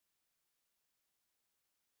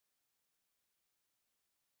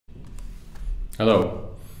Hello,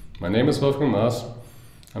 my name is Wolfgang Maaß.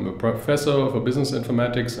 I'm a professor for business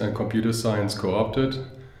informatics and computer science co-opted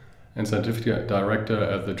and scientific director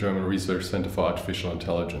at the German Research Center for Artificial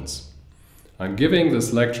Intelligence. I'm giving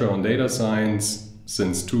this lecture on data science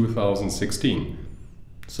since 2016.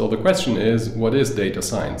 So the question is, what is data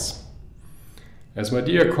science? As my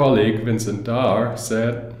dear colleague Vincent Dahr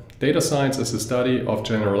said, data science is the study of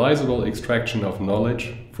generalizable extraction of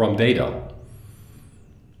knowledge from data.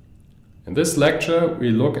 In this lecture,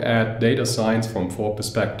 we look at data science from 4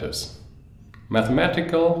 perspectives: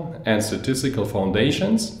 mathematical and statistical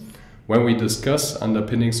foundations, when we discuss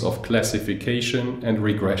underpinnings of classification and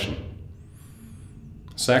regression.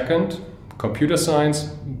 Second, computer science,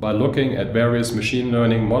 by looking at various machine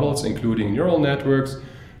learning models, including neural networks,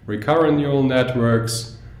 recurrent neural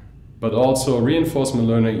networks, but also reinforcement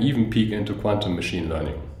learning, even peek into quantum machine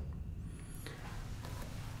learning.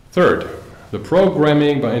 Third, the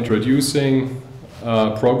programming by introducing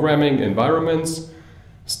programming environments,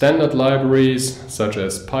 standard libraries such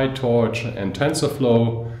as PyTorch and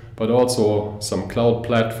TensorFlow, but also some cloud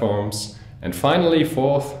platforms. And finally,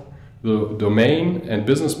 fourth, the domain and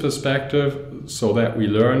business perspective, so that we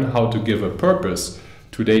learn how to give a purpose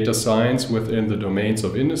to data science within the domains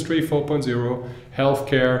of Industry 4.0,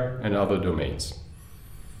 healthcare, and other domains.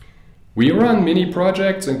 We run mini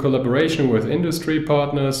projects in collaboration with industry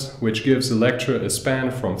partners, which gives the lecture a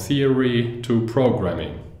span from theory to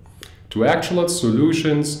programming, to actual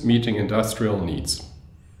solutions meeting industrial needs.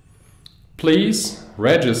 Please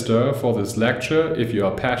register for this lecture if you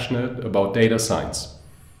are passionate about data science.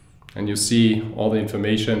 And you see all the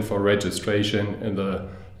information for registration in the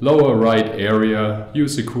lower right area.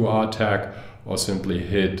 Use the QR tag or simply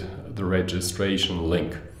hit the registration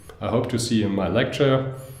link. I hope to see you in my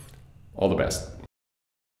lecture. All the best.